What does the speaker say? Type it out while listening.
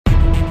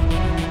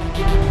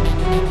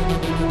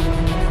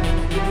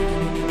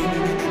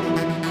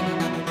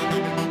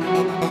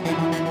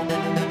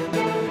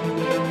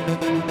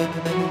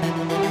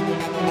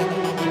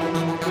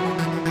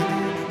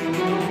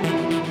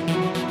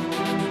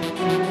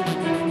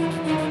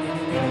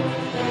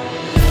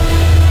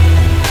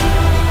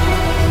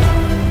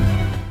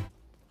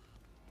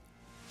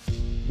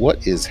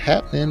What is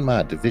happening,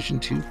 my Division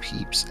 2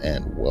 peeps,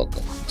 and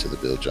welcome to the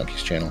Build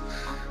Junkies channel.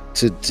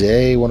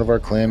 Today, one of our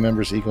clan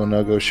members, Ego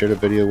Nogo, shared a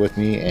video with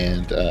me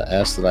and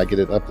asked that I get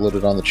it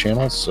uploaded on the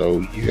channel so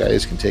you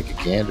guys can take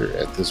a gander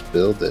at this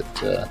build.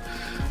 That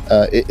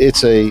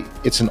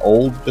it's an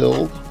old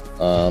build,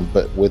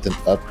 but with an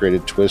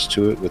upgraded twist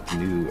to it with the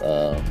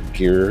new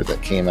gear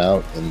that came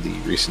out in the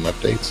recent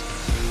updates.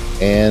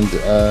 And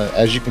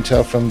as you can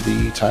tell from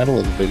the title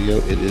of the video,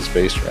 it is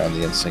based around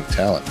the Insync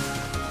talent.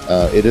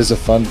 It is a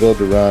fun build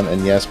to run,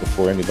 and yes,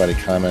 before anybody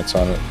comments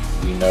on it,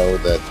 we know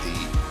that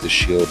the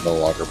shield no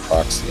longer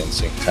procs the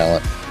Insync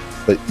talent,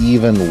 but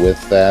even with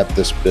that,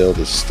 this build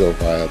is still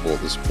viable.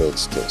 This build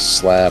still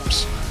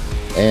slaps,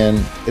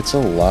 and it's a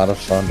lot of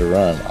fun to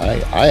run.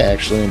 I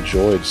actually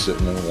enjoyed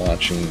sitting and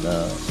watching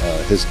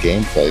his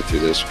gameplay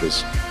through this,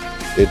 because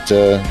it's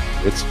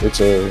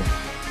a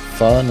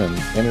fun and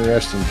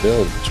interesting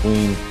build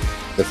between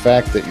the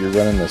fact that you're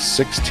running a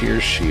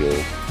 6-tier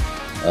shield,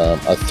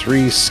 a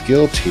 3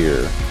 skill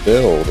tier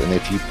build, and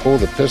if you pull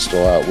the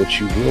pistol out,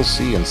 which you will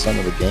see in some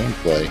of the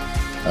gameplay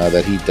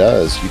that he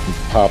does, you can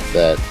pop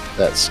that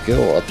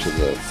skill up to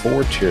the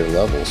 4-tier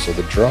level. So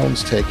the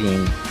drone's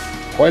taking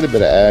quite a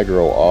bit of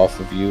aggro off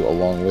of you,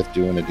 along with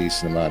doing a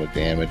decent amount of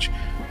damage,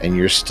 and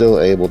you're still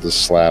able to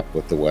slap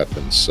with the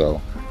weapons. So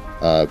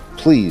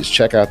please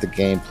check out the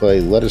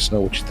gameplay, let us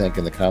know what you think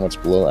in the comments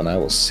below, and I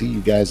will see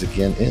you guys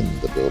again in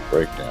the build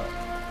breakdown.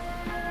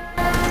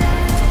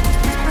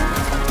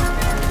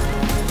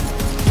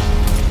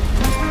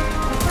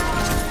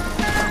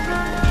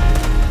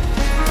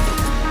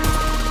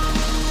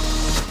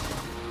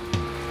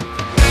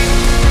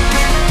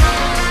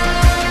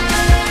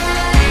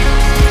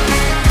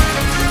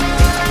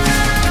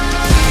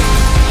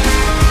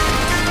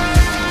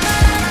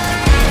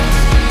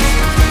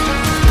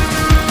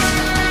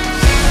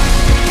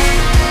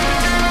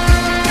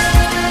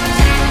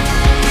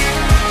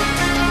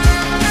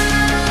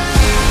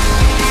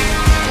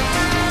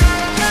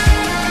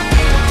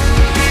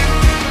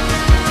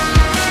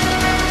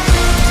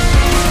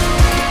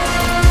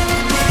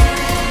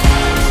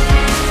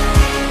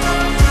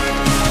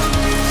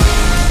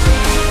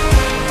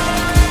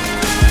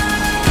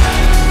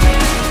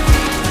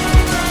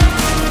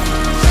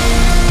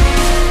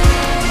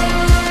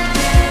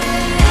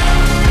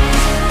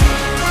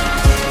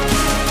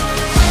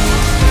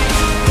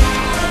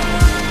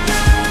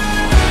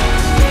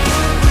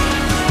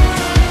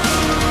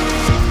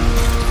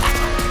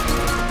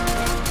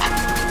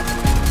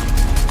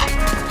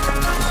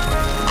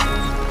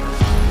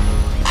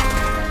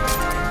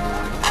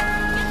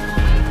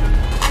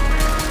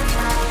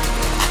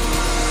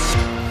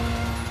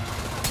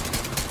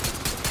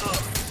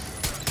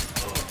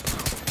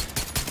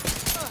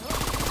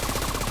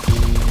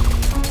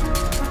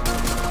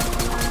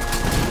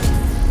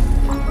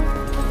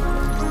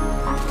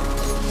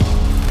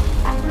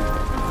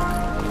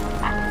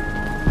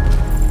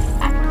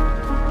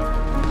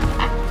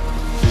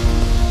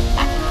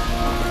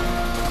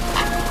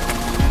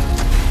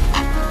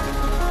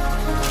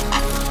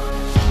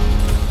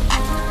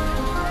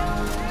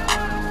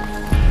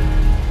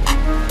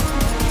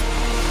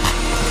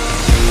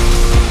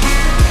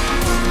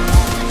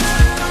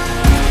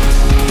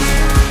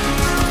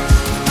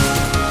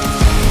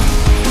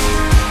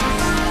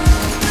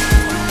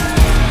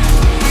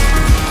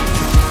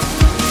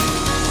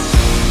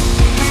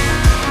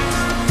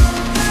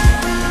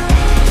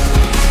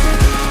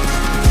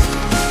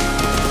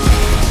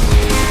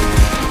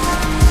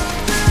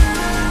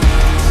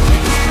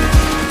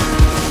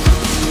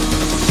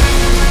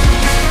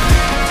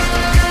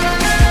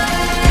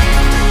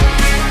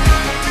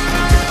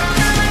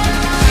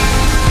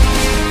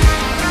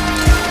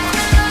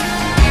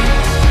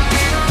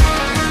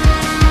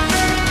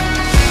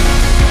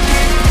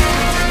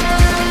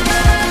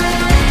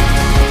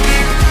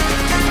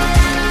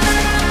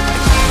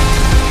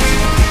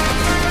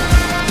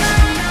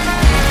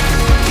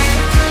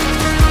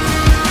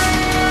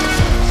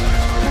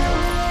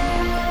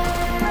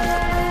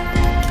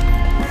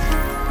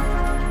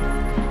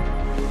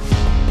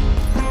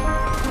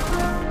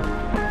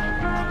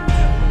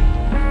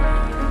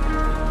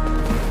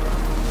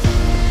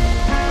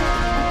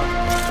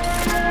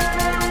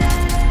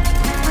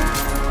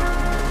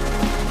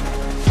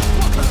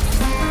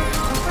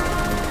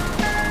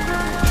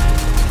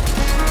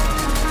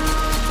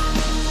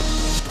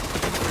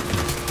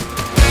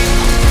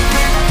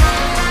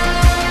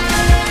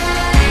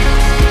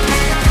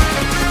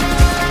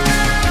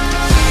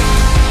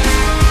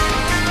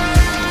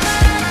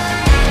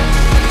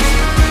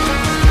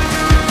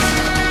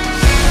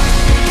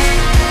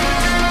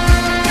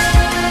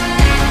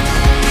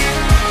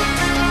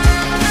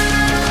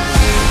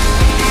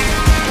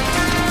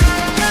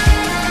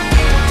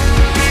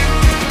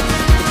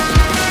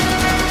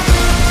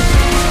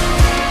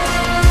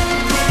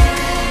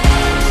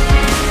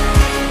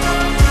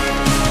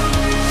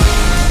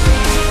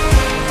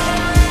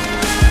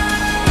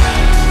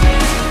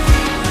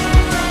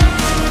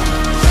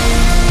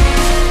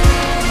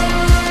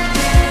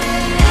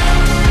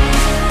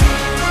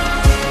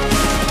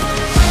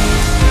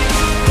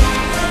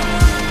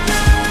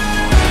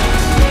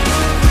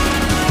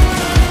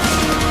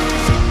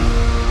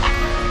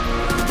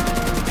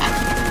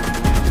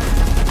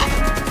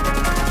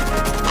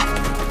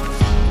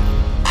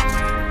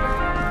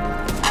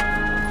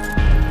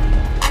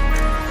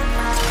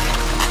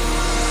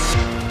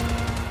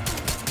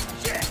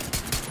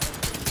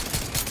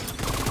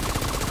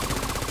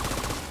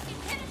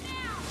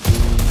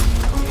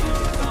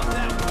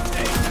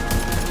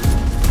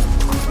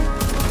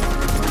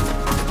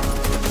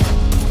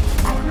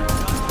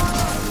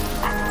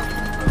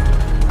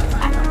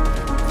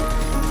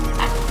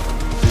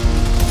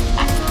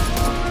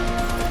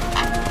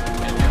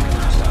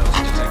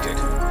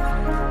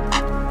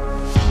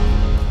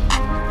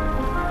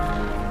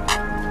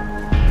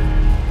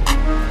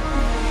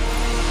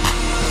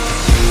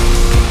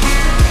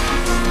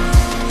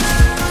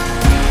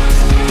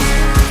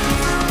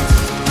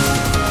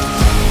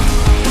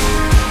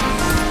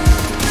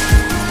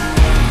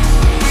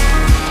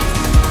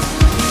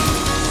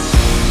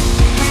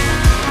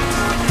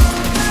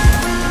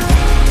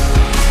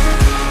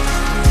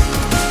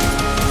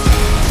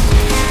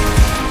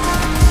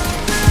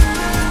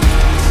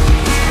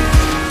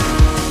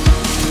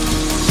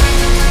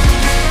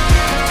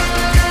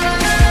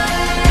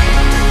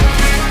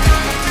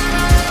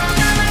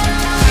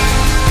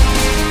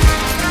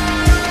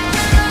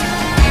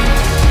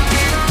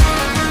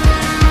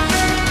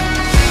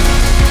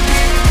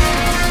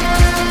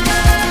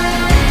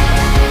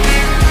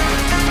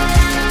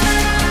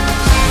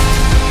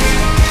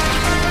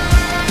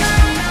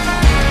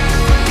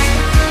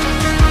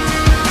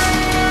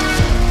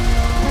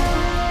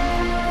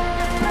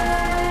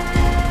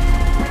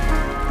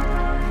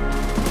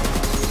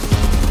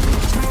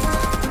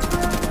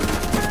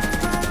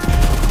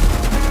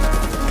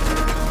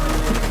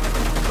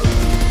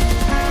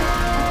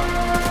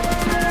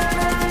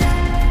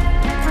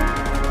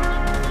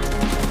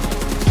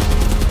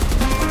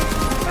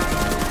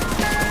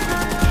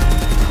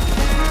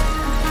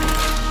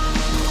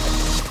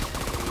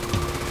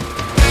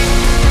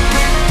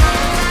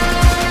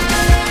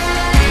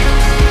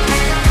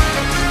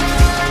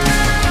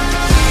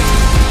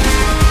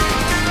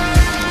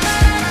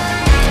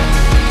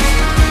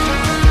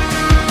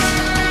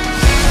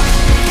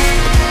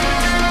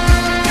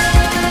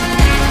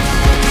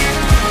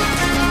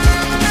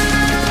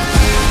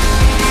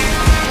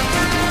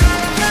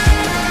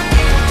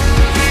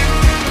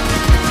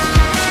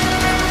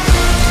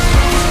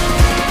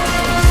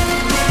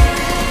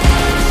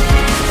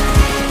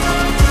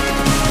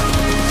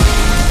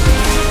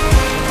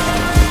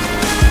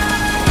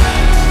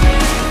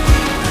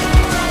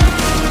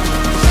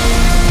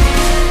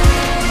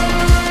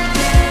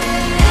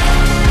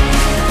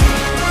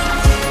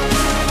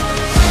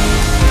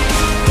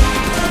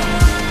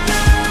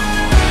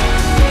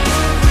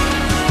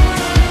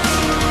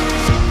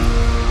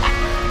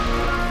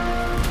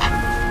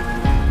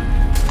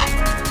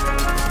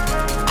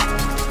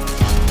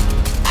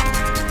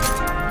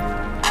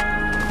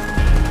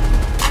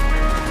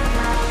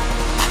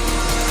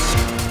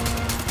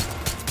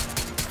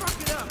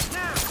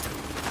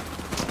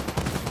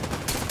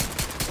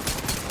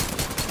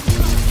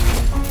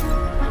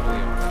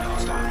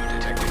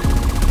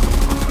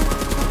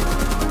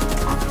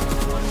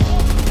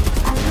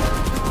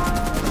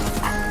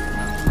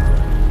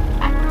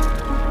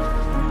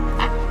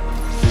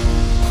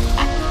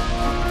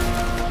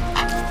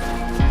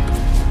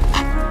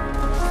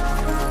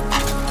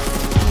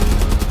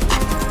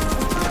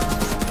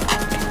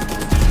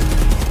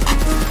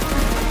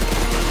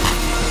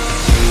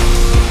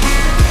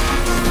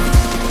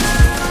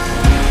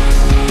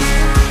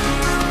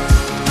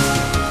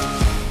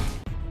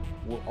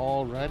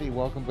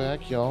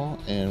 back, y'all,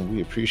 and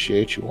we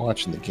appreciate you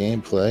watching the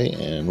gameplay.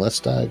 And let's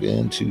dive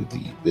into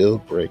the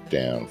build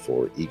breakdown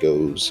for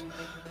Ego's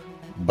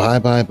Bye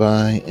Bye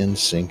Bye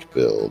NSYNC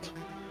build.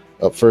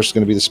 Up first is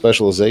going to be the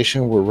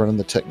specialization. We're running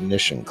the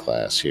Technician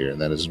class here, and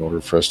that is in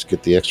order for us to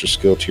get the extra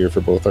skill tier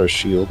for both our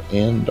shield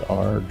and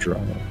our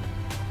drone.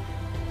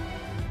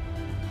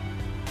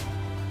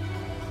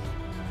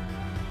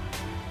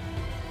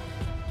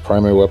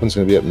 Primary weapon is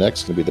going to be up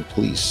next. It's going to be the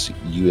Police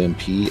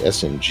UMP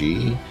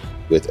SMG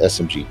with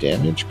SMG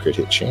damage, crit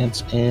hit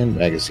chance, and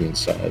magazine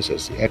size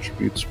as the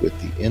attributes with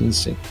the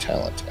NSYNC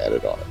talent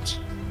added on it.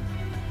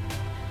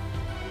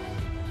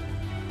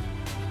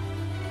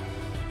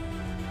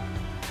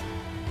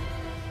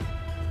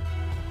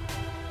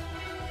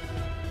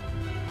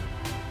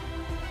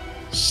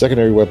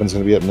 Secondary weapon is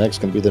going to be up next.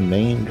 Going to be the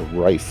named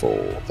rifle,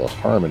 the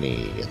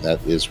Harmony, and that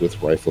is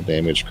with rifle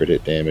damage, crit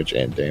hit damage,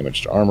 and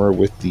damaged armor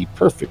with the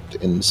perfect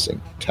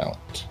NSYNC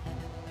talent.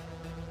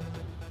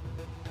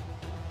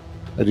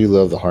 I do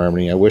love the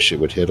Harmony. I wish it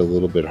would hit a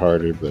little bit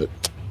harder, but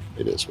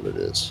it is what it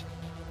is.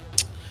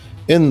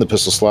 In the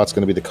pistol slot is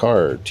going to be the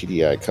card,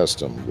 TDI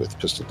Custom, with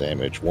pistol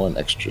damage, 1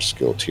 extra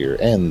skill tier,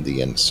 and the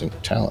NSYNC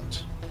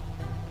talent.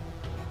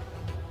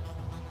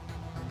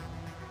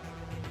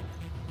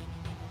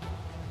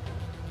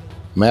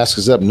 Mask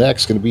is up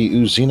next. Going to be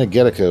Uzina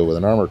Gettiko with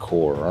an armor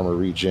core, armor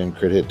regen,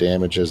 crit hit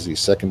damage as the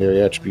secondary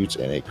attributes,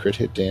 and a crit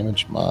hit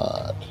damage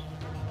mod.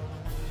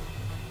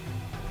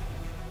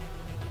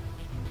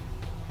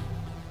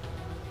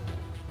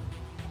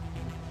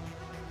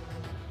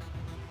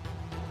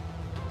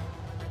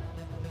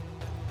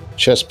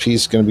 Chest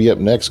piece going to be up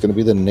next. Going to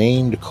be the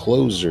named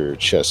closer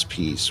chest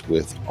piece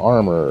with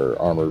armor,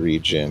 armor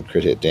regen,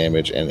 crit hit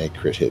damage, and a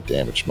crit hit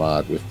damage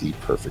mod with the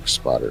perfect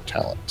spotter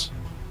talent.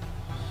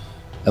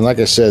 And like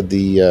I said,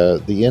 the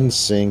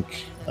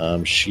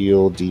NSYNC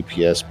shield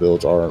DPS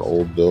builds are an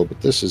old build, but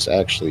this is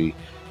actually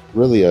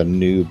really a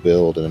new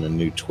build and a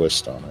new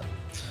twist on it.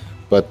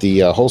 But the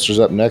holster's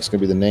up next. Going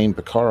to be the named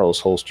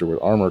Picaro's holster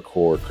with armor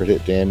core, crit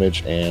hit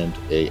damage, and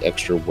a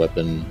extra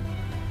weapon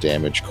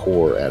damage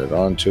core added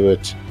onto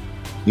it.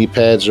 Knee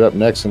pads are up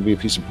next. Going to be a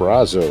piece of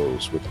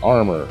Brazos with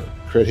armor,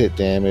 crit hit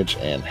damage,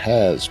 and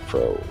has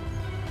pro.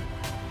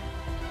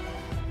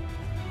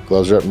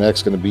 Gloves are up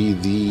next. Going to be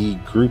the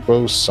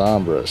Grupo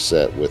Sombra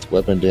set with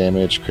weapon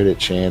damage, crit hit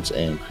chance,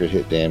 and crit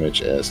hit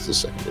damage as the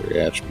secondary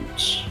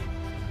attributes.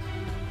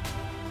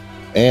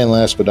 And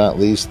last but not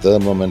least, the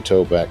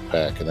Memento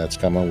backpack, and that's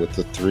coming with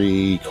the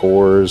 3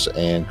 cores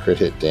and crit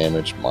hit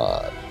damage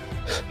mod.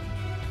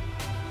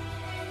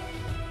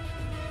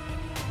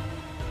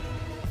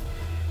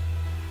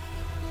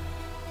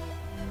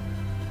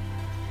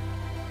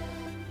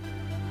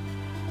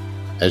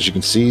 As you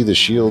can see, the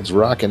shield's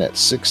rocking at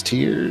 6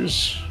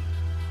 tiers.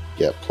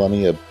 Got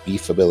plenty of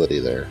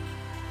beefability there.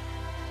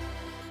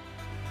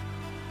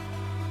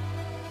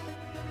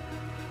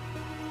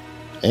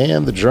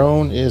 And the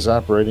drone is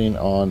operating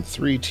on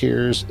 3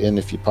 tiers, and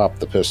if you pop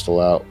the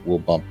pistol out, we'll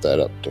bump that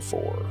up to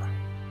 4.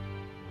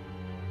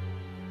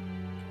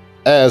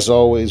 As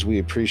always, we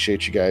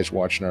appreciate you guys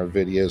watching our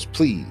videos.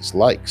 Please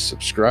like,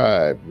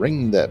 subscribe,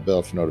 ring that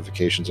bell for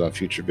notifications on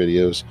future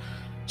videos.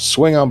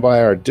 Swing on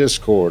by our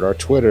Discord, our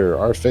Twitter,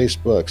 our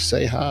Facebook.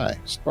 Say hi.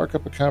 Spark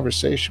up a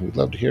conversation. We'd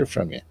love to hear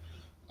from you.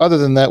 Other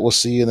than that, we'll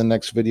see you in the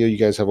next video. You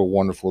guys have a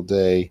wonderful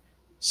day.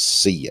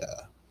 See ya.